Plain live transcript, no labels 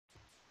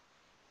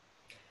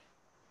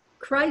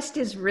Christ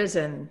is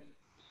risen.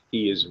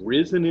 He is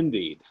risen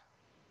indeed.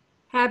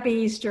 Happy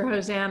Easter,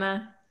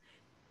 Hosanna.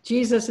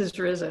 Jesus is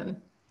risen.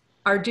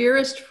 Our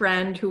dearest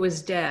friend who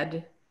was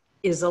dead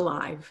is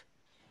alive.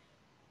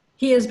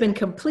 He has been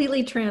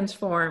completely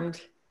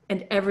transformed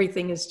and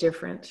everything is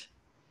different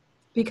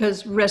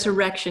because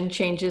resurrection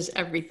changes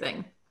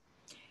everything.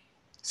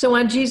 So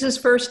on Jesus'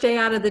 first day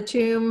out of the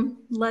tomb,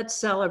 let's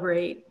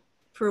celebrate,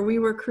 for we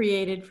were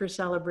created for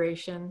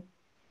celebration,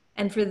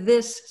 and for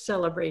this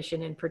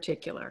celebration in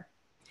particular.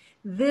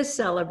 This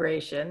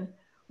celebration,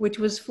 which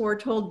was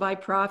foretold by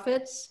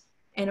prophets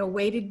and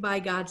awaited by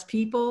God's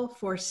people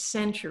for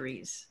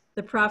centuries.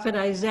 The prophet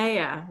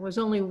Isaiah was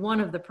only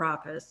one of the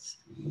prophets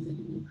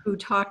who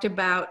talked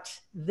about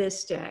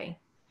this day.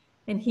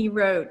 And he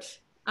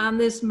wrote, "On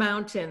this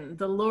mountain,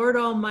 the Lord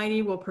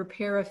Almighty will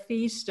prepare a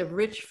feast of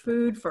rich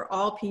food for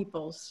all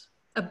peoples,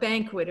 a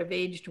banquet of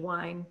aged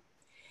wine,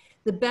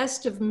 the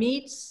best of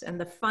meats and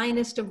the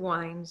finest of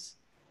wines.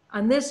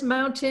 On this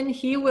mountain,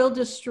 he will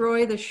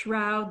destroy the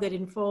shroud that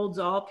enfolds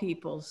all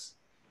peoples,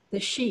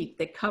 the sheet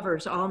that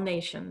covers all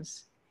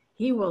nations.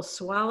 He will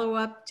swallow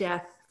up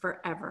death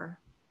forever."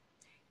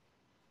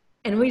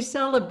 And we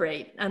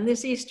celebrate on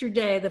this Easter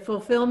day the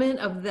fulfillment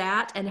of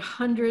that and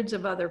hundreds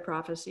of other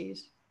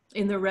prophecies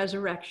in the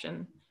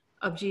resurrection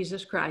of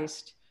Jesus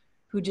Christ,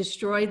 who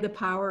destroyed the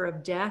power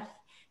of death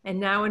and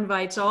now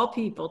invites all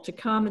people to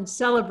come and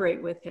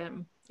celebrate with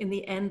him in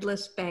the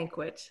endless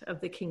banquet of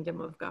the kingdom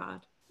of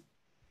God.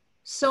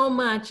 So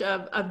much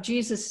of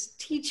Jesus'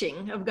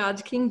 teaching of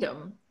God's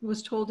kingdom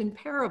was told in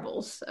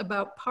parables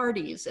about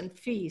parties and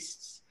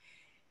feasts.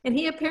 And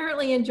he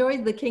apparently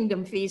enjoyed the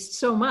kingdom feast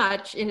so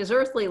much in his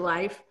earthly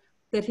life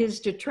that his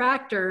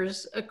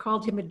detractors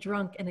called him a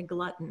drunk and a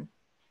glutton.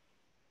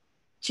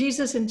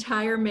 Jesus'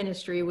 entire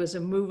ministry was a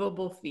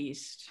movable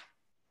feast.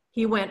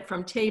 He went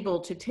from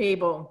table to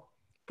table,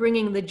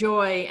 bringing the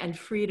joy and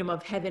freedom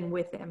of heaven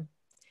with him,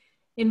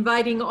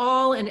 inviting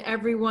all and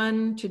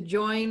everyone to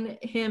join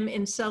him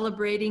in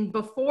celebrating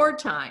before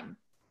time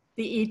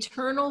the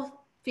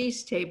eternal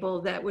feast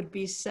table that would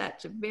be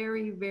set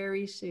very,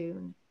 very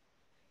soon.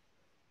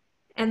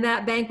 And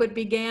that banquet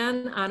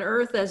began on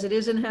earth as it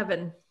is in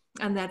heaven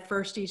on that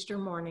first Easter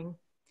morning,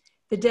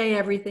 the day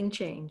everything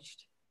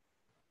changed.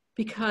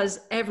 Because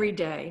every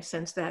day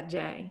since that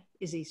day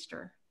is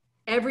Easter.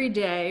 Every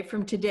day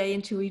from today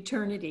into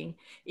eternity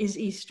is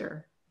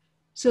Easter.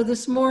 So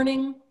this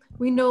morning,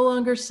 we no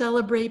longer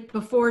celebrate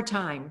before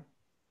time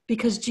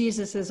because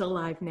Jesus is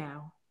alive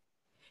now.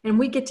 And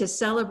we get to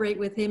celebrate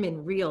with him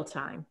in real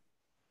time.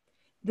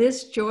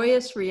 This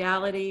joyous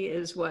reality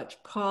is what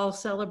Paul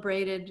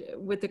celebrated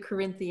with the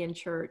Corinthian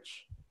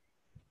church.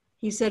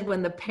 He said,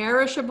 when the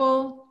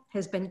perishable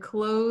has been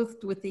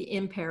clothed with the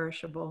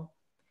imperishable,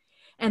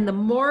 and the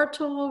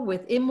mortal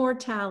with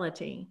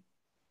immortality.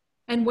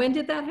 And when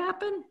did that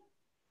happen?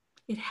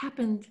 It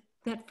happened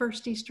that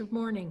first Easter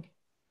morning.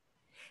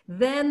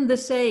 Then the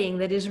saying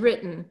that is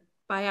written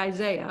by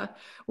Isaiah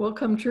will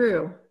come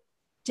true.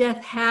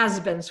 Death has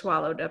been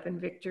swallowed up in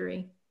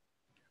victory.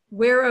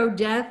 Where, O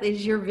death,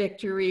 is your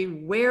victory?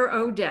 Where,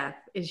 O death,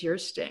 is your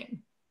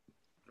sting?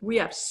 We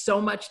have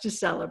so much to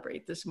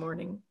celebrate this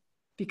morning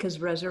because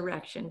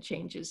resurrection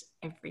changes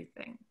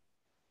everything.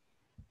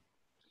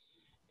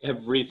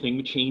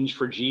 Everything changed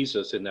for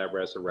Jesus in that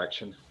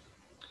resurrection.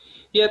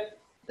 Yet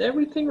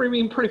everything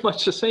remained pretty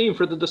much the same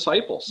for the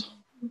disciples.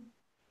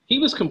 He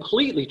was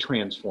completely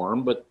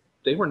transformed, but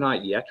they were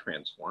not yet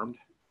transformed.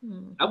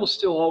 That was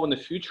still all in the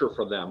future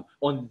for them.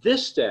 On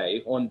this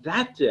day, on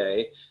that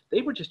day,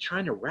 they were just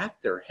trying to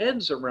wrap their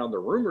heads around the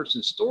rumors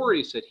and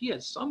stories that he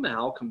had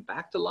somehow come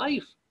back to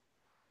life.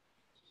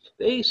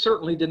 They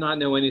certainly did not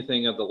know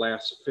anything of the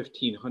last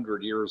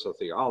 1,500 years of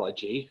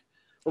theology,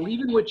 or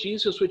even what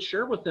Jesus would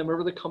share with them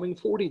over the coming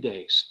 40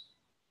 days.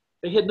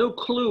 They had no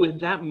clue in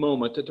that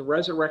moment that the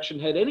resurrection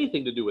had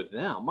anything to do with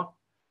them.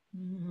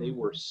 They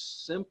were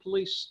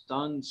simply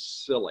stunned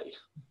silly,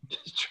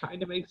 just trying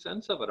to make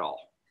sense of it all.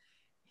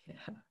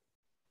 Yeah.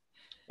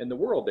 And the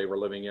world they were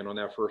living in on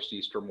that first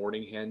Easter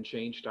morning hadn't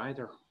changed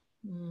either.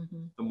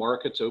 The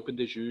markets opened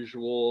as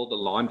usual. The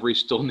laundry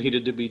still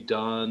needed to be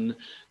done.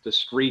 The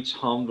streets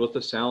hummed with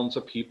the sounds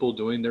of people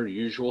doing their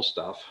usual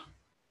stuff.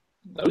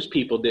 Those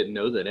people didn't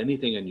know that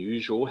anything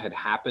unusual had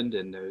happened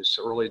in those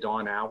early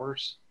dawn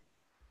hours.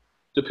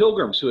 The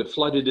pilgrims who had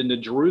flooded into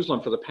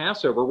Jerusalem for the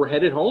Passover were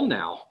headed home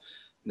now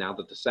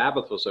that the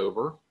Sabbath was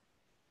over.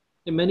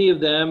 And many of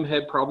them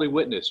had probably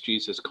witnessed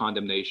Jesus'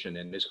 condemnation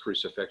and his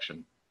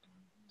crucifixion.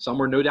 Some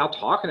were no doubt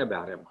talking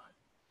about him,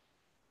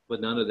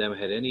 but none of them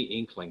had any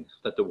inkling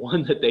that the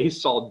one that they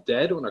saw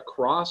dead on a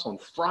cross on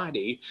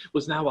Friday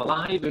was now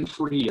alive and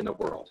free in the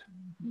world.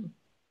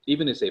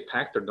 Even as they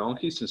packed their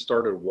donkeys and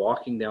started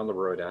walking down the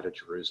road out of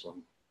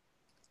Jerusalem.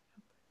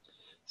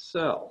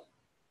 So,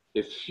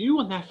 if you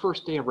on that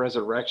first day of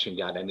resurrection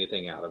got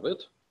anything out of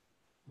it,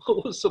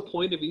 what was the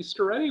point of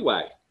Easter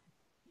anyway?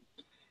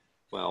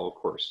 Well, of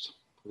course,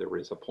 there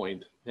is a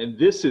point, and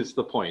this is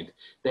the point,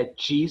 that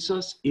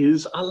Jesus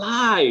is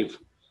alive.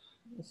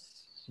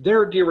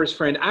 Their dearest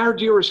friend, our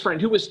dearest friend,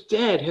 who was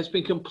dead, has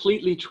been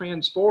completely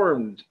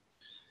transformed.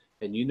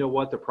 And you know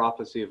what? The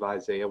prophecy of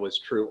Isaiah was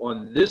true.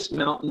 On this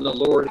mountain, the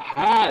Lord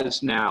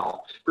has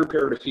now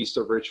prepared a feast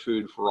of rich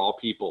food for all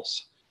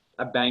peoples,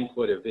 a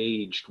banquet of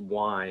aged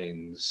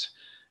wines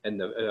and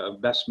the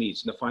best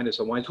meats and the finest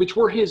of wines, which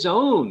were his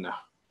own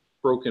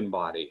broken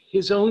body,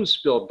 his own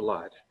spilled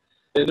blood.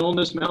 And on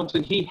this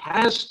mountain, he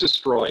has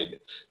destroyed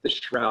the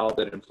shroud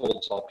that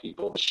enfolds all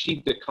people, the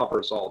sheet that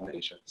covers all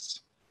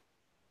nations.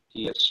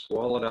 He has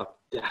swallowed up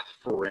death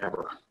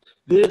forever.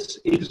 This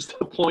is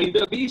the point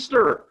of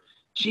Easter.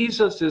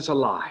 Jesus is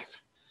alive.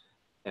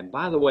 And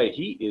by the way,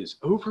 he is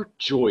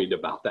overjoyed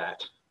about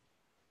that.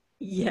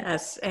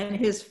 Yes, and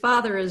his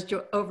Father is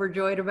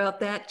overjoyed about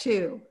that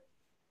too.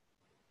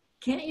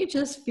 Can't you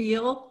just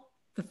feel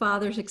the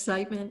Father's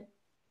excitement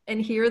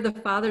and hear the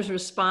Father's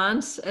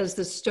response as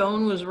the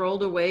stone was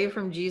rolled away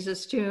from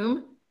Jesus'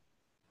 tomb?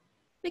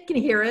 I can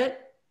hear it.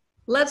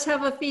 Let's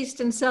have a feast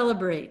and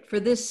celebrate, for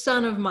this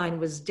son of mine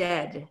was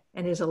dead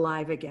and is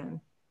alive again.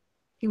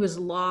 He was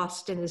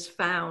lost and is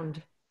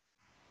found.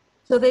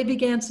 So they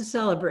began to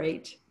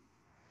celebrate.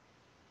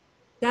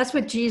 That's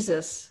what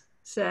Jesus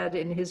said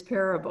in his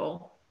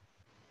parable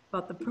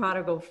about the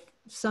prodigal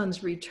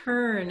son's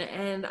return.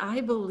 And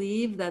I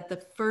believe that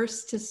the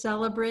first to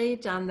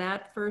celebrate on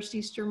that first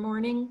Easter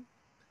morning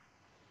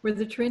were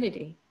the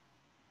Trinity.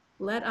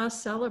 Let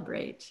us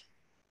celebrate.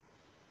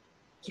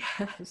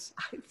 Yes,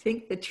 I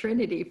think the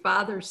Trinity,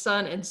 Father,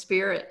 Son, and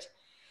Spirit,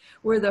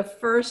 were the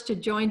first to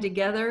join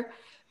together,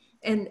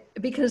 and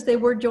because they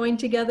were joined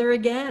together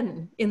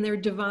again in their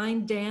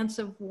divine dance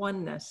of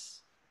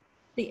oneness.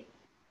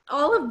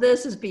 All of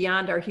this is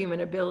beyond our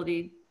human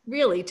ability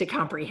really to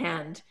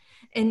comprehend,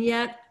 and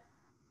yet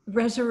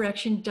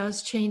resurrection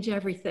does change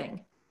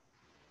everything.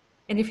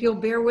 And if you'll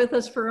bear with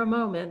us for a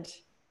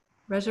moment,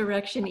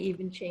 resurrection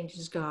even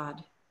changes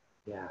God.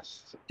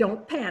 Yes.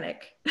 Don't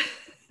panic.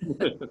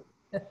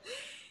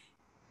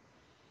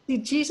 See,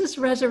 Jesus'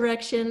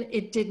 resurrection,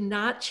 it did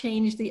not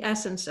change the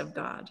essence of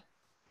God.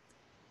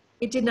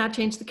 It did not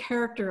change the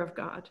character of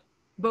God.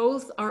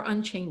 Both are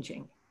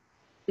unchanging,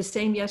 the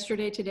same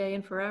yesterday, today,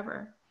 and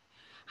forever.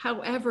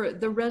 However,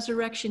 the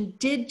resurrection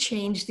did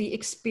change the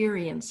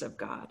experience of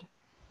God.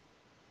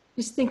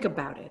 Just think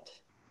about it.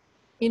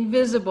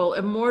 Invisible,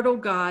 immortal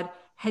God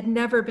had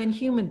never been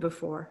human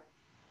before.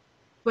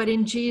 But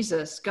in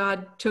Jesus,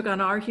 God took on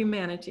our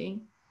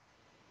humanity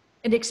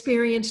and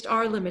experienced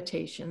our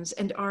limitations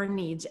and our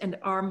needs and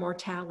our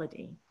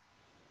mortality.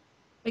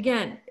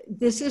 Again,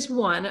 this is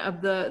one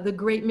of the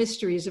great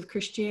mysteries of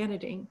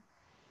Christianity.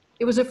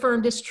 It was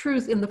affirmed as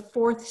truth in the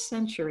 4th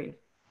century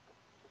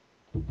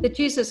that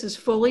Jesus is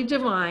fully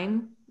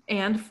divine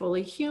and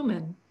fully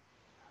human.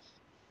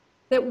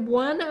 That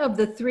one of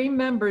the 3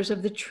 members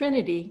of the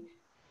Trinity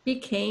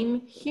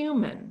became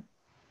human.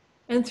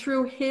 And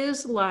through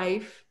his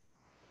life,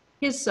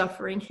 his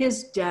suffering,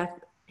 his death,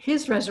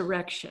 his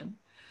resurrection,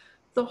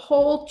 the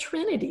whole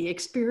Trinity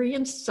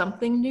experienced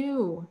something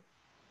new.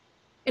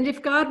 And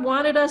if God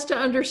wanted us to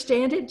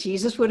understand it,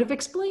 Jesus would have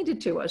explained it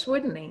to us,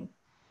 wouldn't he?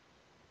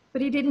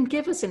 But he didn't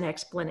give us an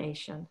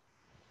explanation.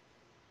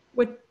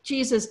 What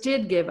Jesus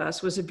did give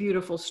us was a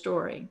beautiful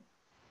story,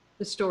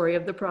 the story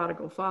of the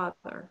prodigal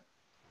father,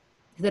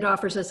 that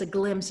offers us a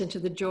glimpse into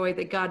the joy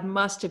that God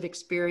must have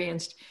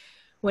experienced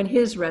when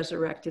his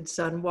resurrected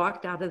son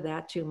walked out of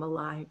that tomb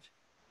alive.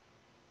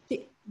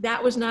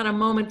 That was not a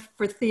moment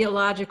for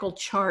theological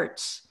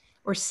charts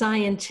or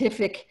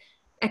scientific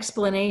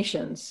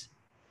explanations.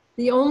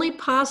 The only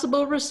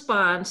possible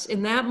response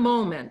in that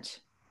moment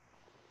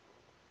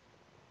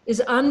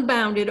is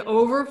unbounded,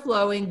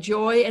 overflowing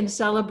joy and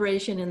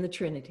celebration in the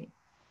Trinity.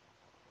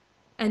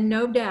 And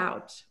no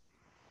doubt,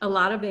 a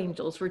lot of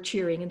angels were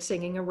cheering and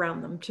singing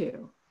around them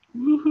too.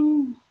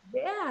 Woohoo!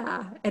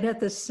 Yeah, and at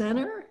the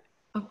center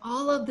of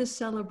all of this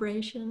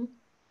celebration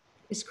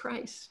is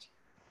Christ.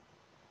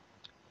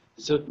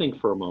 So think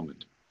for a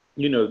moment.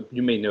 You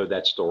may know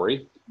that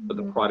story, but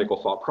the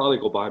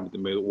prodigal by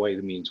the way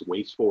means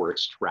wasteful or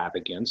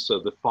extravagant. So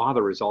the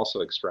father is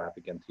also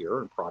extravagant here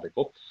and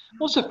prodigal.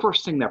 What's the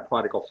first thing that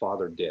prodigal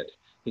father did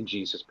in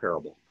Jesus'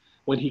 parable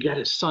when he got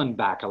his son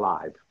back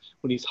alive,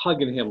 when he's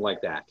hugging him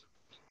like that?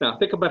 Now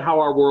think about how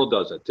our world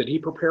does it. Did he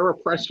prepare a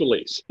press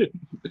release?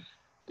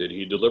 Did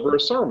he deliver a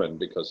sermon?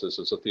 Because this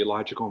is a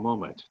theological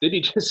moment. Did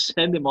he just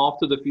send him off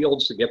to the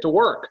fields to get to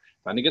work?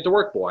 Time to get to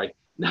work, boy.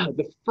 No,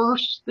 the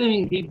first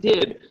thing he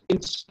did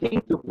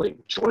instinctively,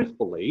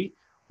 joyfully,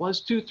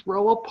 was to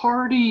throw a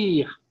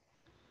party.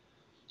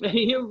 And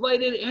he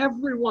invited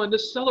everyone to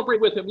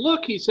celebrate with him.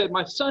 Look, he said,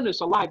 my son is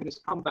alive and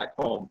has come back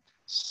home.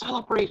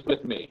 Celebrate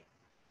with me.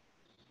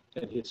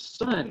 And his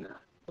son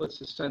was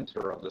the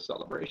center of the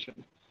celebration,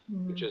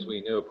 which, as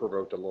we know,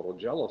 provoked a little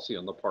jealousy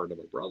on the part of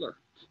a brother.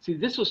 See,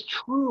 this was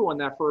true on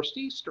that first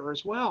Easter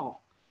as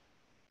well.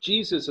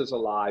 Jesus is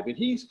alive and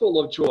he's full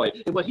of joy.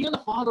 And what he and the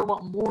Father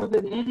want more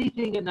than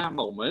anything in that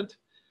moment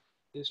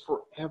is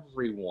for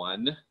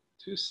everyone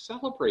to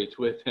celebrate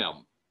with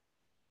him.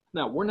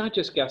 Now, we're not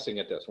just guessing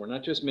at this. We're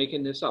not just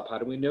making this up. How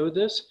do we know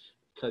this?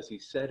 Because he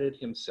said it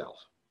himself.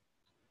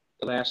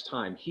 the last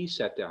time he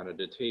sat down at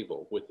a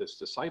table with his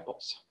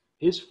disciples,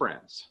 his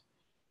friends,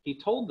 he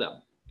told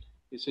them,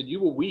 he said, "You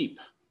will weep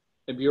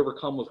and be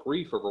overcome with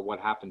grief over what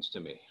happens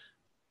to me.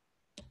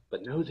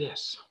 But know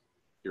this,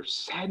 your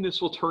sadness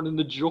will turn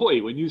into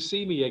joy when you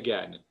see me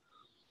again."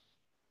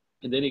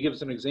 And then he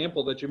gives an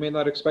example that you may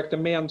not expect a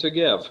man to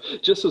give.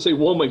 Just as a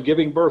woman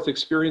giving birth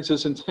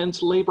experiences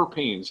intense labor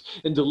pains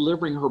in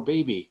delivering her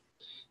baby,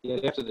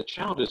 yet after the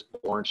child is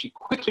born, she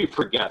quickly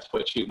forgets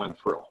what she went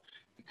through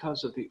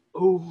because of the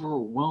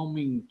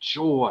overwhelming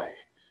joy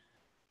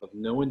of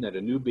knowing that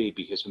a new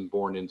baby has been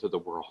born into the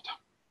world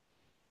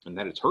and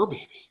that it's her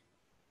baby.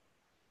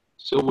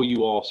 So will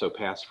you also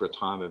pass through a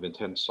time of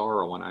intense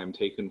sorrow when I am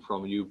taken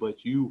from you,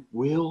 but you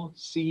will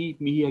see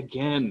me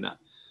again.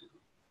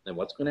 And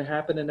what's going to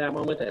happen in that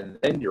moment? And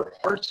then your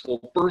hearts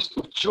will burst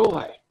with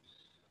joy,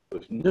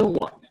 with no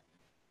one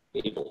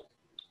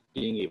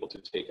being able to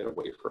take it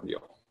away from you.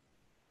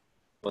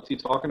 What's he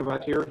talking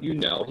about here? You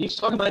know, he's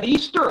talking about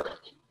Easter.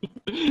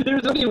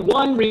 There's only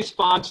one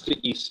response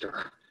to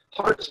Easter: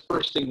 hearts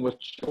bursting with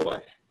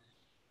joy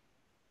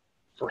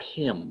for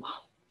him.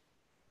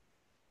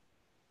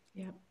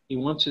 Yeah. He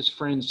wants his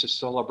friends to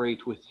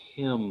celebrate with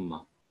him.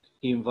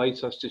 He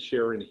invites us to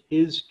share in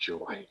his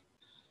joy,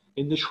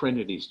 in the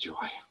Trinity's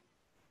joy.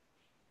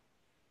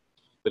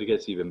 But it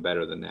gets even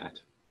better than that.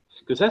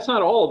 Because that's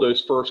not all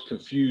those first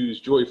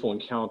confused, joyful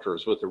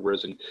encounters with the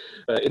risen.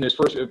 In his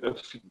first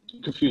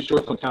confused,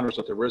 joyful encounters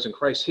with the risen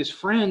Christ, his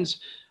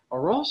friends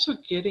are also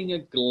getting a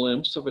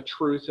glimpse of a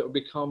truth that would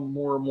become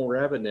more and more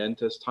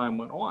evident as time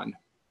went on.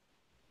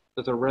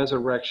 That the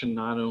resurrection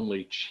not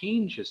only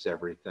changes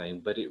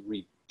everything, but it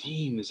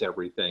redeems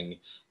everything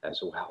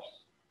as well.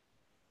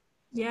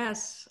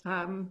 Yes,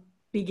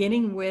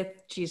 beginning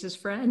with Jesus'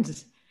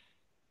 friends.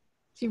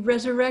 See,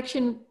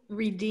 resurrection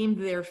redeemed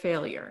their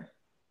failure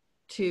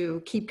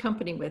to keep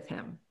company with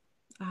him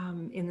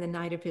in the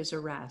night of his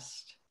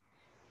arrest.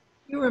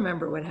 You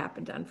remember what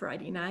happened on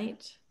Friday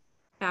night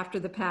after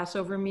the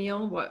Passover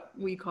meal, what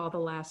we call the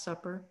Last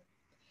Supper.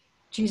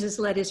 Jesus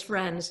led his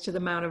friends to the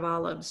Mount of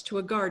Olives, to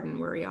a garden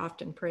where he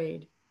often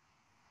prayed.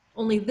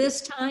 Only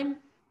this time,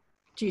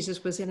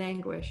 Jesus was in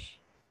anguish,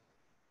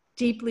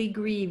 deeply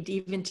grieved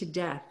even to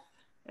death,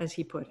 as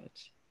he put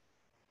it.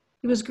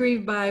 He was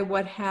grieved by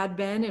what had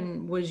been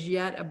and was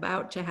yet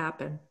about to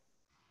happen.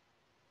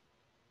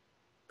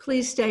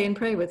 "Please stay and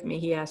pray with me,"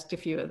 he asked a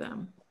few of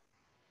them,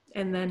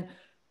 and then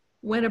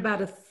went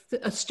about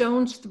a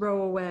stone's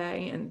throw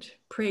away and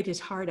prayed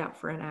his heart out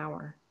for an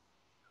hour,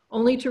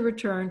 only to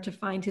return to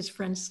find his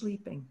friends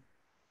sleeping.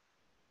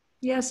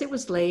 Yes, it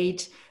was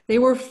late. They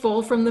were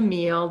full from the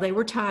meal. They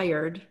were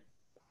tired,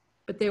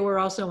 but they were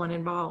also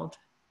uninvolved.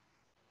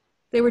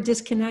 They were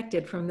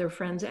disconnected from their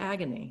friend's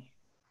agony.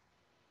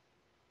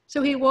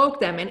 So he woke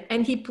them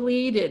and he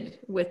pleaded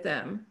with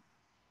them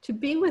to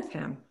be with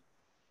him.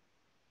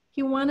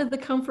 He wanted the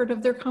comfort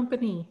of their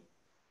company.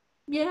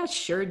 "Yeah,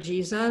 sure,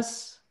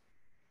 Jesus."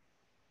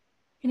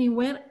 And he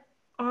went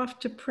off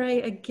to pray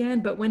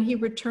again, but when he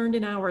returned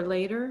an hour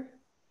later,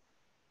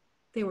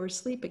 they were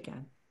asleep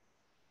again.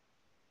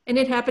 And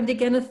it happened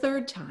again a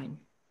third time.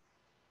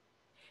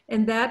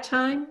 And that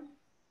time,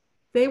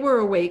 they were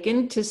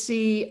awakened to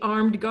see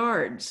armed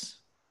guards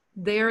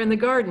there in the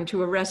garden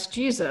to arrest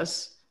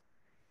Jesus,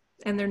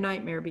 and their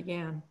nightmare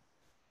began.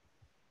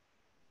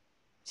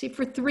 See,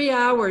 for 3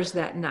 hours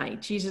that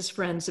night, Jesus'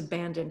 friends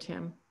abandoned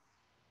him.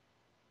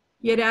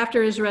 Yet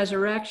after his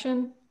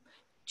resurrection,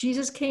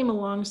 Jesus came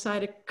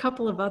alongside a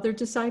couple of other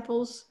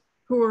disciples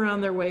who were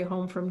on their way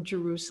home from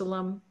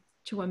Jerusalem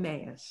to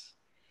Emmaus.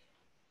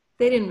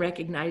 They didn't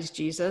recognize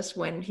Jesus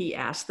when he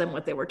asked them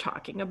what they were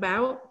talking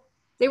about.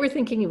 They were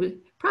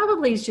thinking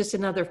he's just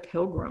another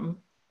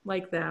pilgrim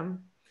like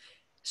them.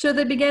 So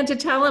they began to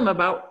tell him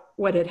about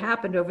what had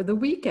happened over the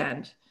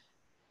weekend.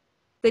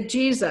 That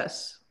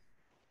Jesus,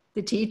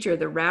 the teacher,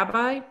 the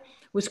rabbi,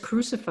 was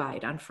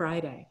crucified on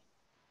Friday.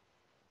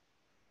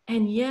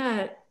 And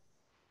yet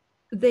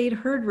they'd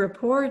heard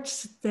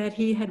reports that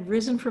he had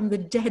risen from the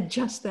dead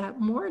just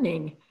that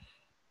morning.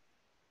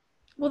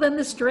 Well, then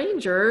the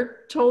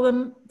stranger told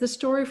them the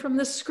story from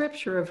the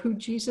scripture of who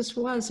Jesus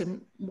was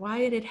and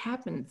why it had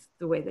happened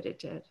the way that it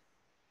did.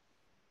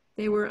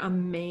 They were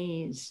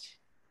amazed.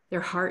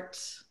 Their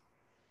hearts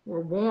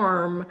were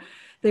warm.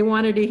 They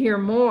wanted to hear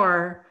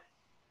more.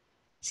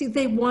 See,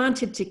 they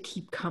wanted to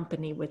keep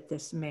company with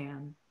this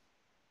man.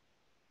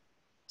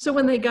 So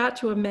when they got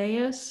to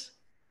Emmaus,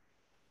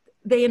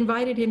 they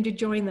invited him to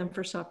join them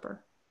for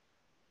supper.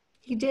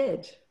 He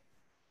did.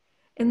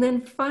 And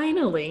then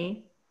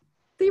finally,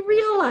 they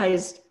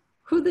realized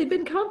who they'd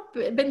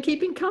been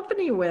keeping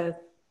company with.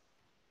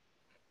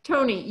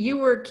 Tony, you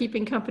were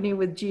keeping company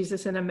with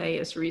Jesus in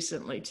Emmaus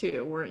recently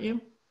too, weren't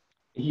you?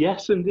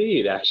 Yes,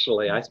 indeed.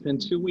 Actually, I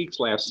spent 2 weeks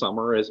last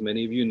summer, as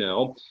many of you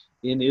know,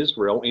 in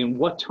Israel in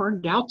what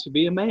turned out to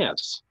be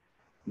Emmaus,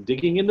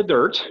 digging in the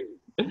dirt.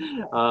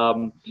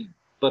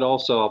 But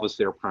also I was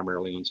there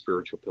primarily on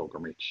spiritual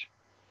pilgrimage.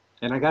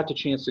 And I got the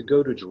chance to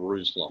go to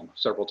Jerusalem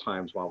several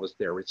times while I was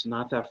there. It's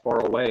not that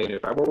far away. And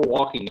if I were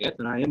walking it,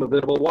 and I am a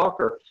bit of a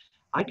walker,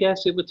 I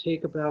guess it would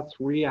take about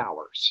 3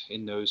 hours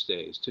in those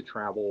days to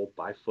travel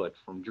by foot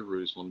from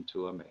Jerusalem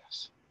to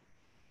Emmaus.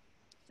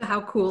 So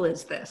how cool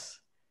is this?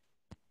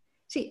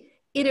 See,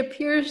 it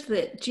appears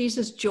that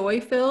Jesus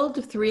joy-filled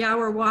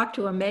 3-hour walk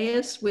to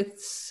Emmaus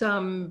with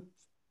some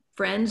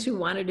friends who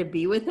wanted to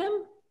be with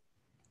him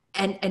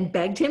and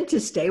begged him to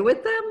stay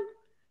with them.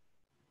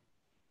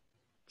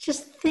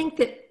 Just think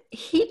that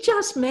he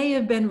just may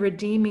have been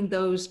redeeming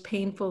those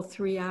painful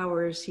 3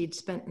 hours he'd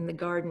spent in the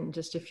garden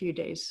just a few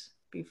days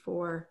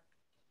before.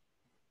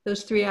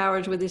 Those 3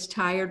 hours with his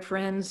tired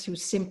friends who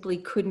simply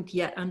couldn't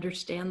yet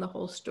understand the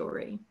whole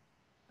story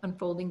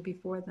unfolding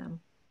before them.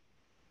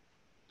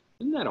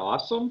 Isn't that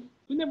awesome?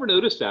 We never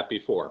noticed that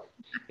before.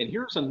 And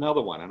here's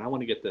another one, and I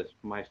want to get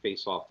my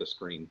face off the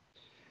screen.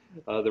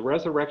 The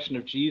resurrection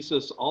of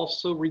Jesus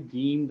also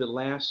redeemed the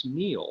last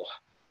meal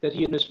that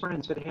he and his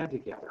friends had had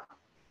together.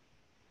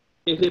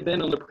 It had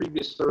been on the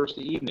previous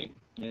Thursday evening,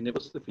 and it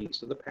was the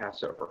feast of the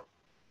Passover.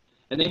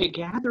 And they had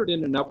gathered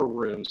in an upper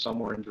room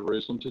somewhere in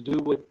Jerusalem to do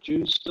what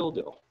Jews still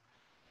do,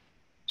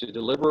 to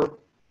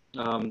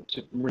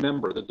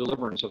remember the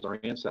deliverance of their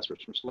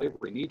ancestors from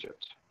slavery in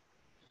Egypt.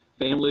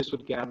 Families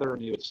would gather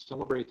and they would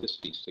celebrate this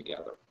feast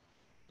together.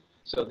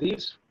 So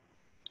these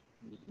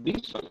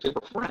folks, they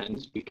were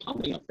friends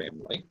becoming a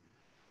family.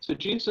 So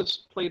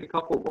Jesus played a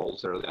couple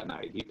roles there that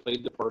night. He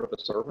played the part of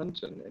a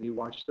servant and he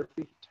washed their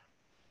feet,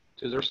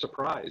 to their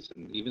surprise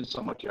and even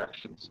some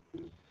objections.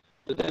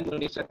 But then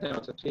when he sat down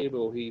at the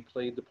table, he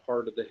played the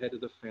part of the head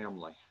of the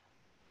family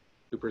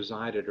who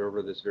presided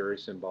over this very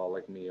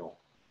symbolic meal.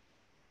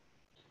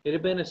 It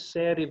had been a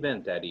sad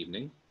event that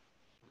evening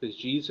because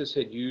Jesus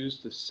had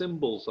used the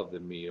symbols of the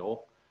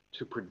meal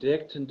to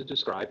predict and to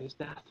describe his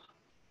death.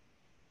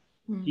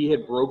 He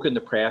had broken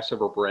the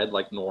Passover bread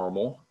like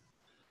normal,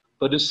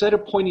 but instead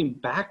of pointing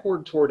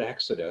backward toward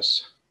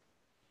Exodus,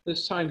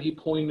 this time he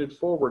pointed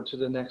forward to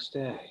the next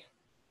day,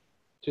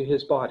 to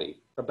his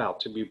body about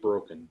to be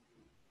broken.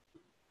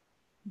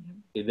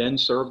 He then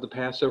served the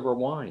Passover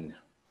wine.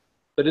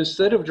 But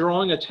instead of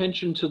drawing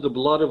attention to the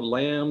blood of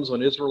lambs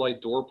on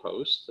Israelite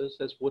doorposts,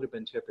 as would have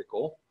been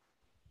typical,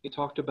 he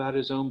talked about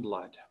his own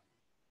blood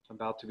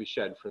about to be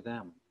shed for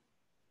them.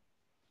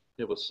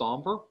 It was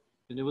somber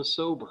and it was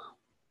sober.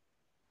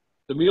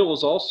 The meal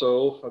was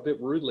also a bit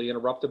rudely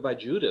interrupted by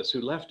Judas, who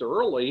left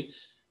early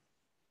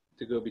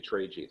to go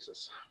betray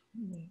Jesus.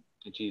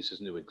 And Jesus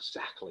knew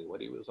exactly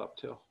what he was up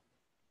to.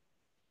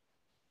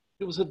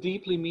 It was a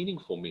deeply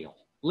meaningful meal,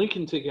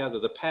 linking together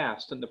the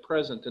past and the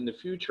present and the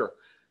future.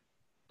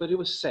 But it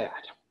was sad.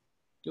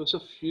 It was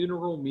a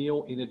funeral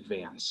meal in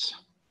advance.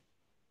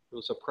 It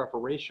was a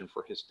preparation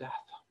for his death.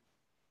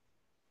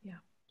 Yeah.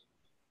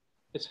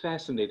 It's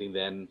fascinating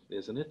then,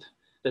 isn't it,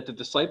 that the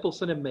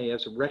disciples in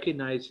Emmaus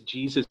recognized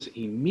Jesus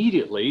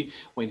immediately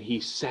when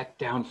he sat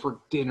down for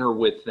dinner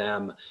with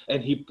them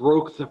and he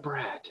broke the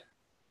bread.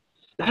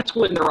 That's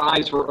when their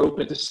eyes were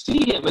open to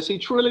see him as he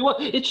truly was.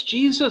 It's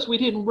Jesus. We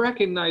didn't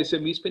recognize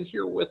him. He's been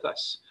here with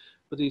us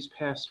for these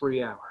past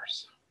 3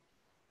 hours.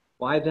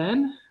 Why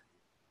then?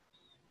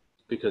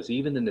 Because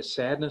even in the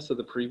sadness of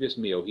the previous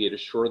meal, he had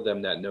assured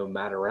them that no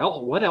matter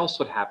what else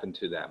would happen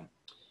to them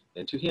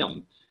and to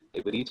him,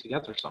 they would eat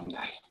together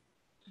someday.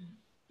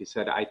 He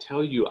said, I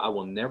tell you, I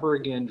will never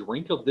again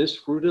drink of this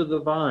fruit of the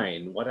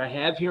vine, what I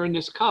have here in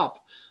this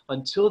cup,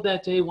 until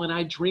that day when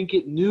I drink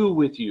it new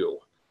with you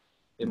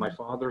in my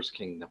Father's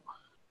kingdom.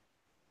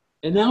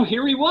 And now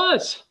here he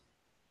was,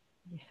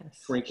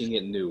 drinking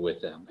it new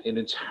with them in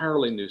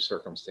entirely new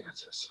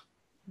circumstances.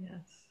 Yes.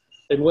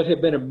 And what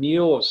had been a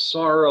meal of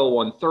sorrow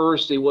on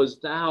Thursday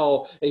was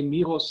now a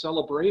meal of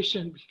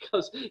celebration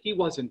because he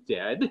wasn't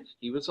dead,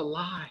 he was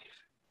alive.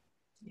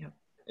 Yep.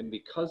 And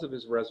because of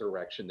his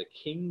resurrection, the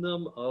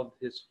kingdom of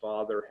his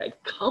Father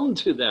had come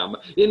to them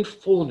in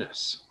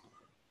fullness.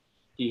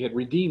 He had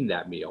redeemed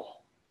that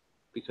meal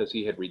because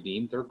he had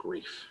redeemed their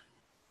grief.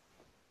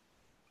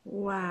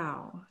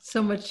 Wow,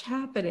 so much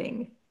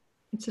happening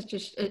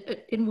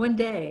in one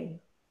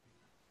day.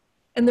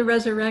 And the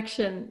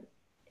resurrection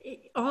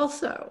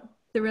also.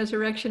 The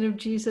resurrection of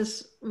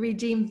Jesus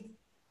redeemed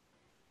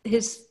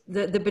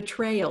the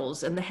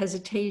betrayals and the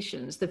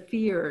hesitations, the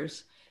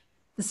fears,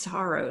 the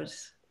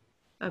sorrows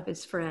of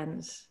his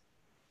friends.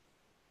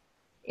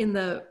 In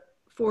the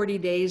 40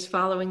 days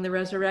following the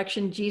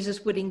resurrection,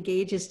 Jesus would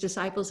engage his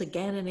disciples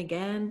again and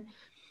again.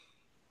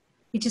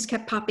 He just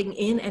kept popping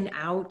in and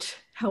out,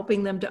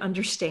 helping them to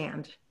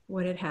understand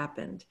what had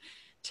happened,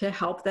 to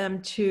help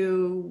them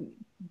to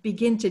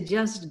begin to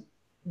just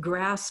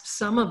grasp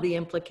some of the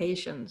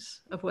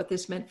implications of what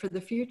this meant for the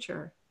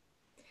future.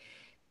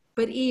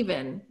 But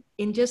even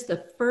in just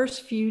the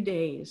first few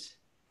days,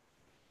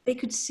 they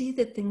could see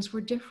that things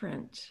were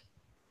different.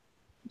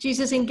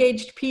 Jesus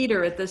engaged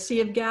Peter at the Sea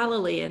of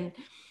Galilee, and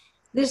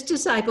this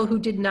disciple who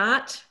did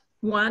not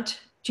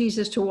want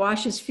Jesus to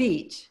wash his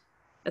feet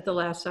at the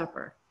Last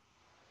Supper,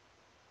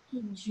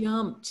 he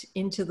jumped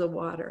into the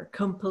water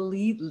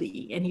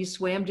completely, and he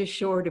swam to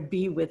shore to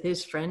be with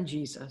his friend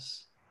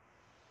Jesus.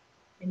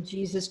 And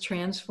Jesus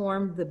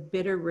transformed the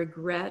bitter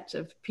regret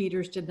of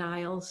Peter's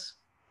denials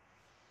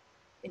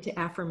into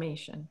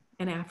affirmation,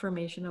 an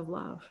affirmation of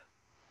love.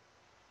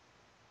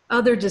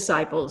 Other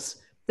disciples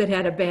that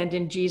had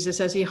abandoned Jesus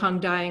as he hung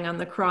dying on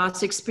the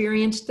cross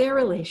experienced their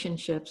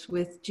relationships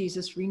with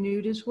Jesus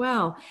renewed as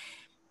well.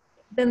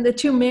 Then the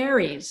two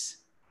Marys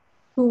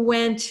who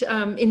went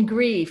in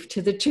grief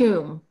to the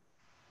tomb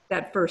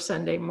that first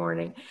Sunday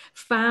morning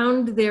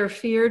found their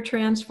fear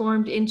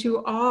transformed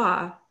into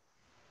awe.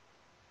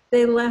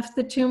 They left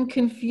the tomb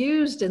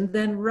confused, and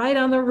then right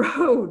on the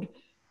road,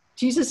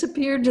 Jesus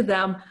appeared to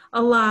them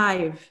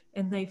alive,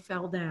 and they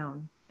fell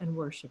down and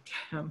worshiped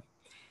him.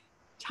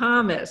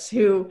 Thomas,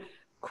 who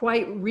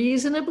quite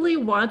reasonably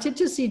wanted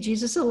to see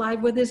Jesus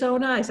alive with his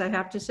own eyes. I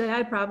have to say,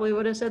 I probably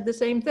would have said the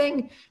same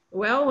thing.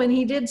 Well, when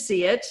he did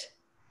see it,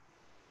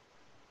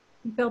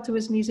 he fell to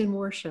his knees in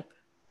worship.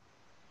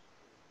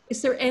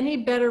 Is there any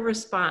better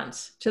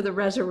response to the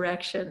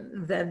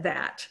resurrection than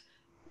that?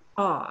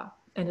 Awe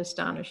and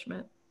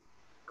astonishment,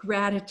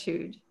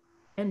 gratitude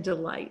and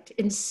delight,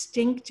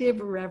 instinctive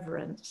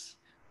reverence,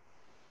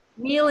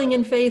 kneeling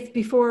in faith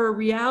before a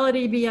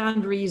reality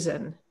beyond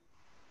reason,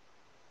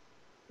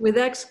 with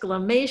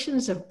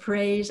exclamations of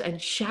praise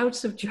and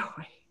shouts of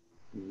joy.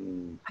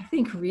 I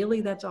think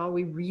really that's all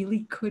we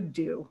really could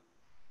do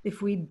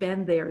if we'd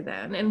been there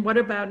then. And what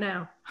about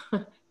now?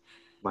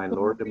 My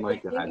Lord and my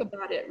God. Think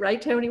about it, right,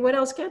 Tony? What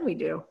else can we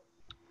do?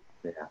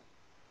 Yeah.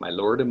 My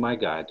Lord and my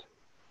God.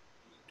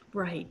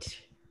 Right.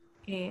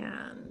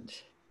 And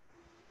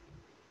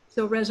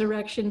so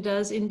resurrection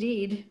does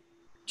indeed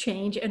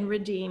change and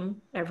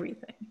redeem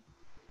everything.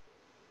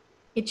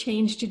 It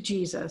changed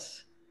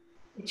Jesus.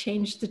 It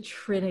changed the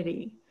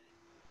Trinity.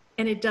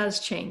 And it does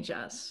change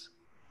us.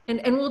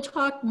 And we'll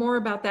talk more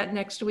about that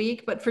next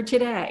week. But for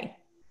today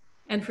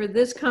and for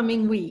this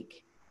coming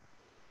week,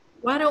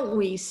 why don't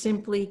we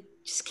simply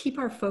just keep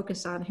our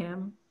focus on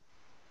him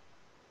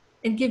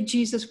and give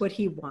Jesus what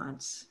he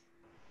wants?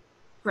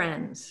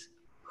 Friends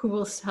who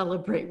will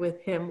celebrate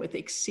with him with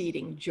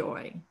exceeding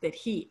joy that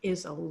he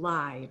is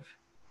alive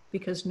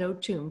because no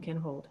tomb can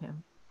hold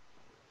him.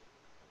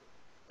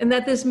 And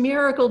that this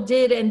miracle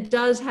did and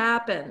does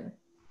happen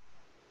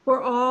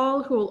for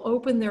all who will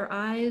open their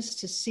eyes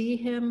to see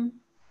him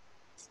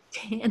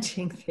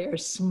standing there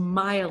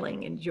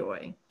smiling in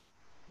joy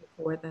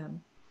before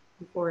them,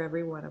 before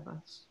every one of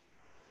us.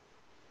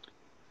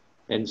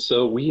 And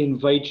so we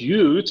invite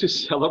you to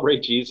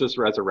celebrate Jesus'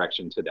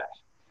 resurrection today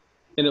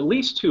in at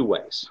least two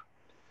ways.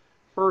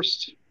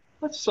 First,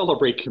 let's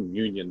celebrate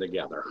communion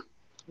together.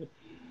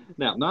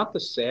 Now, not the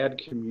sad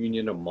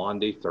communion of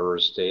Maundy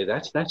Thursday.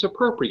 That's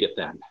appropriate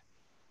then.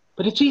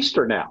 But it's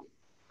Easter now.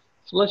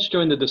 So let's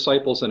join the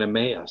disciples in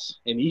Emmaus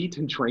and eat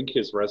and drink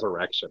his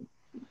resurrection.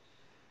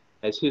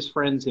 As his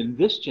friends in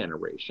this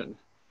generation,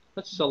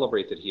 let's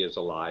celebrate that he is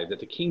alive, that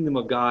the kingdom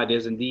of God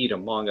is indeed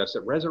among us,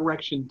 that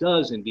resurrection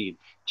does indeed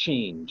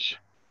change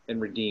and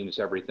redeems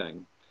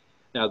everything.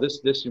 Now,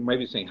 this you might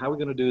be saying, how are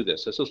we going to do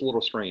this? This is a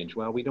little strange.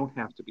 Well, we don't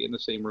have to be in the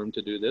same room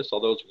to do this,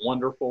 although it's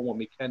wonderful when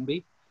we can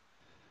be.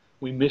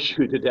 We miss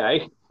you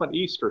today on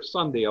Easter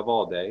Sunday of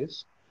all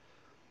days.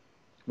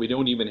 We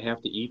don't even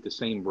have to eat the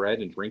same bread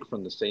and drink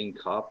from the same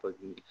cup,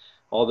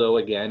 although,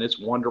 again, it's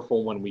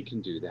wonderful when we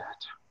can do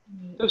that.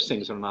 Those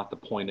things are not the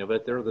point of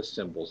it. They're the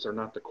symbols. They're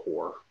not the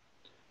core.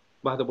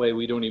 By the way,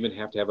 we don't even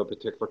have to have a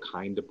particular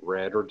kind of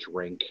bread or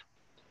drink.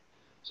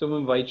 So I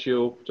invite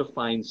you to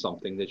find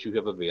something that you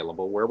have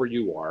available wherever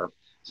you are,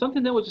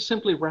 something that would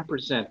simply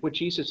represent what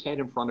Jesus had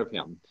in front of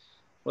him,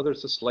 whether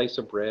it's a slice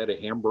of bread,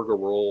 a hamburger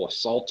roll, a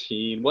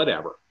saltine,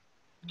 whatever.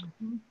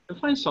 Mm-hmm. And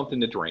find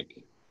something to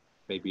drink.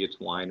 Maybe it's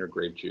wine or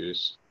grape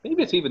juice.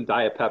 Maybe it's even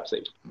Diet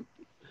Pepsi.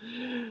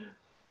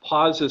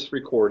 Pause this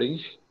recording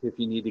if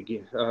you need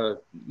to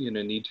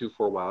need to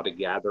for a while to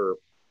gather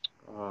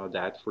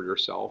that for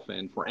yourself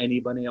and for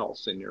anybody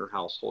else in your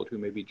household who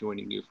may be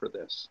joining you for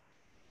this.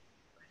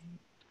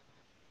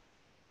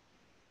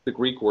 The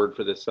Greek word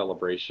for this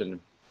celebration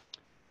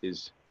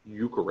is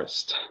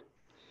Eucharist,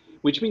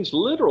 which means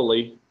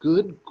literally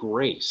good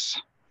grace.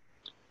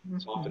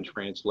 It's often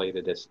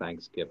translated as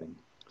Thanksgiving.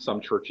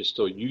 Some churches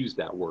still use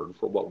that word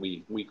for what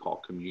we call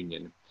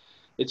communion.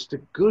 It's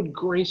the good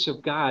grace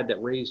of God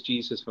that raised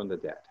Jesus from the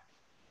dead.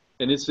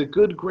 And it's the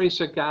good grace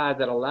of God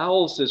that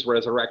allows this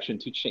resurrection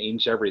to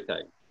change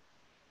everything.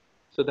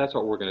 So that's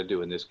what we're going to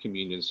do in this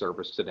communion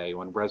service today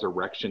on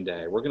Resurrection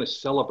Day. We're going to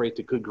celebrate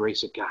the good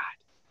grace of God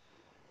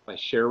by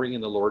sharing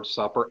in the Lord's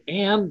Supper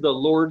and the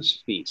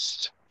Lord's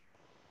Feast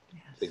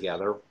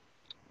together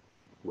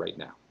right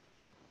now.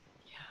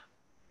 Yeah.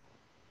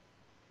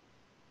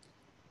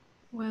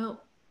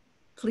 Well,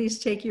 please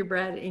take your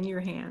bread in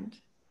your hand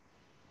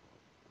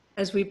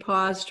as we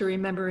pause to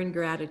remember in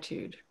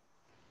gratitude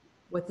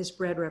what this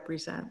bread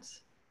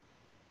represents.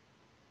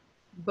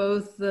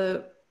 Both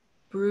the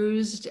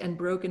bruised and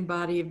broken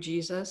body of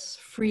Jesus,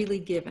 freely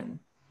given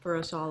for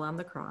us all on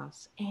the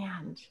cross,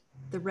 and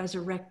the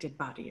resurrected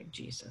body of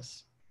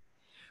Jesus,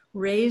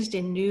 raised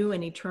in new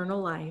and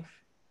eternal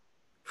life,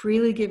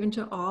 freely given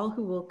to all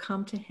who will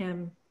come to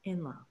him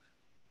in love.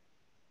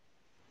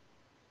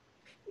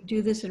 We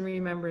do this in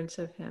remembrance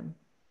of him.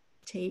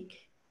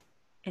 Take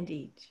and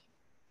eat.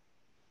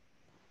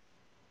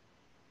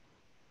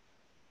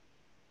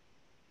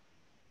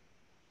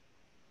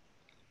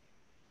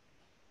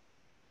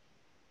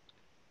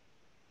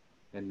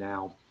 And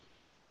now,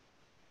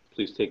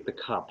 please take the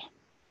cup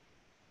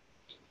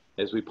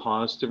as we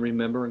pause to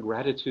remember in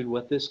gratitude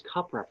what this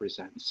cup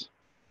represents.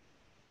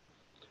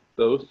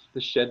 Both the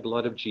shed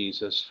blood of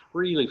Jesus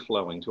freely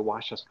flowing to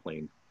wash us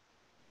clean,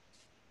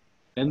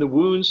 and the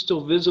wounds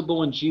still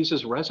visible in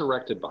Jesus'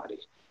 resurrected body,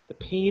 the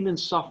pain and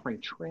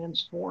suffering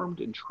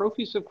transformed in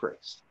trophies of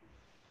grace,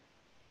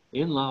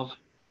 in love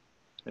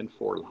and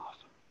for love.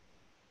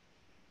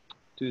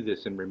 Do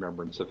this in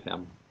remembrance of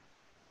him.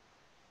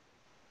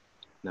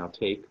 Now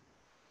take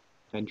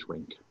and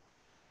drink.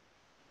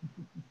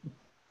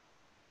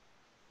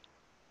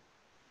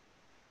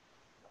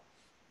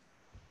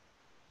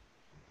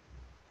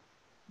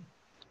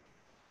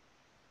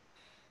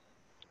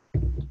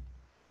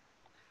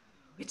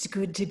 It's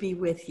good to be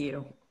with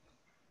you,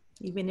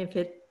 even if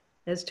it,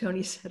 as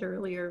Tony said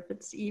earlier,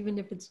 even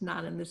if it's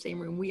not in the same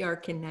room, we are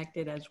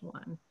connected as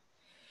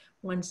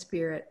one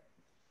spirit,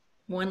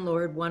 one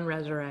Lord, one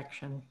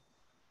resurrection,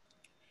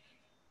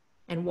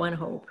 and one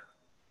hope.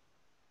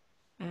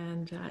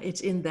 And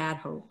it's in that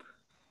hope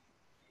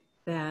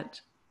that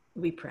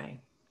we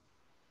pray.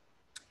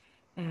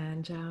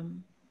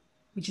 And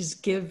we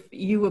just give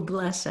you a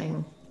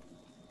blessing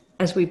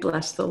as we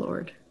bless the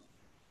Lord.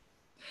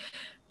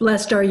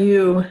 Blessed are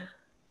you,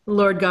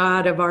 Lord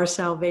God of our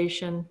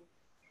salvation.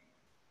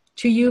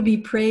 To you be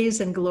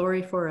praise and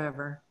glory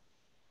forever.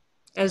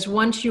 As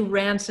once you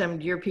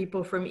ransomed your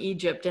people from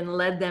Egypt and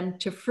led them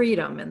to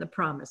freedom in the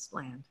promised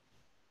land.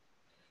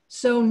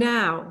 So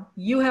now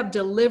you have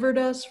delivered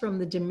us from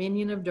the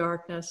dominion of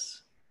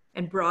darkness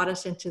and brought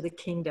us into the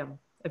kingdom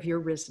of your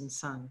risen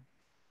Son.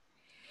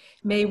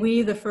 May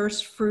we, the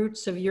first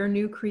fruits of your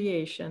new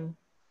creation,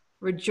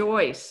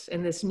 rejoice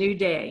in this new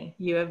day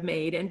you have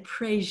made and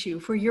praise you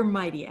for your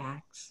mighty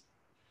acts.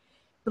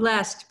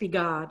 Blessed be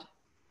God,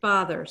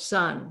 Father,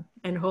 Son,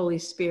 and Holy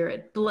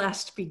Spirit.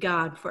 Blessed be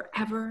God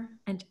forever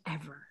and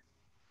ever.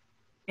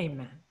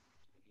 Amen.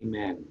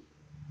 Amen.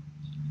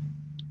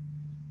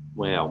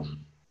 Well,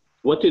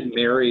 what did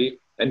Mary,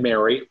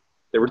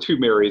 there were two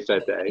Marys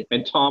that day,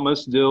 and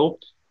Thomas do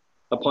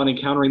upon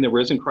encountering the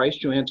risen Christ?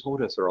 Joanne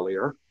told us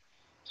earlier.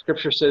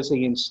 Scripture says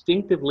they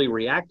instinctively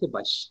reacted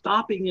by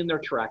stopping in their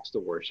tracks to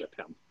worship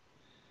him.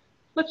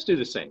 Let's do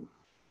the same.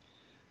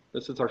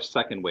 This is our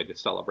second way to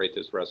celebrate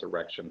this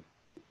resurrection.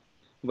 I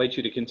invite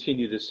you to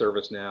continue this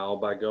service now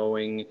by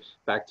going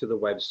back to the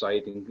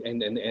website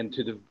and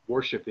to the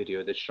worship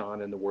video that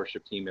Sean and the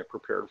worship team have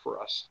prepared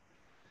for us.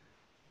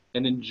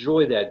 And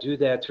enjoy that. Do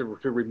that to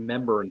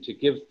remember and to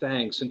give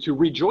thanks and to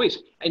rejoice.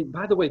 And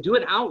by the way, do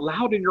it out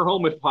loud in your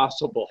home if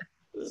possible.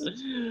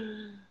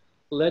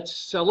 Let's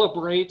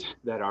celebrate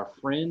that our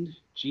friend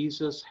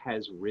Jesus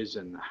has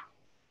risen.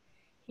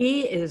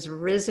 He is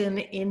risen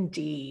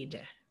indeed.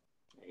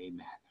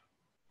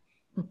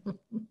 Amen.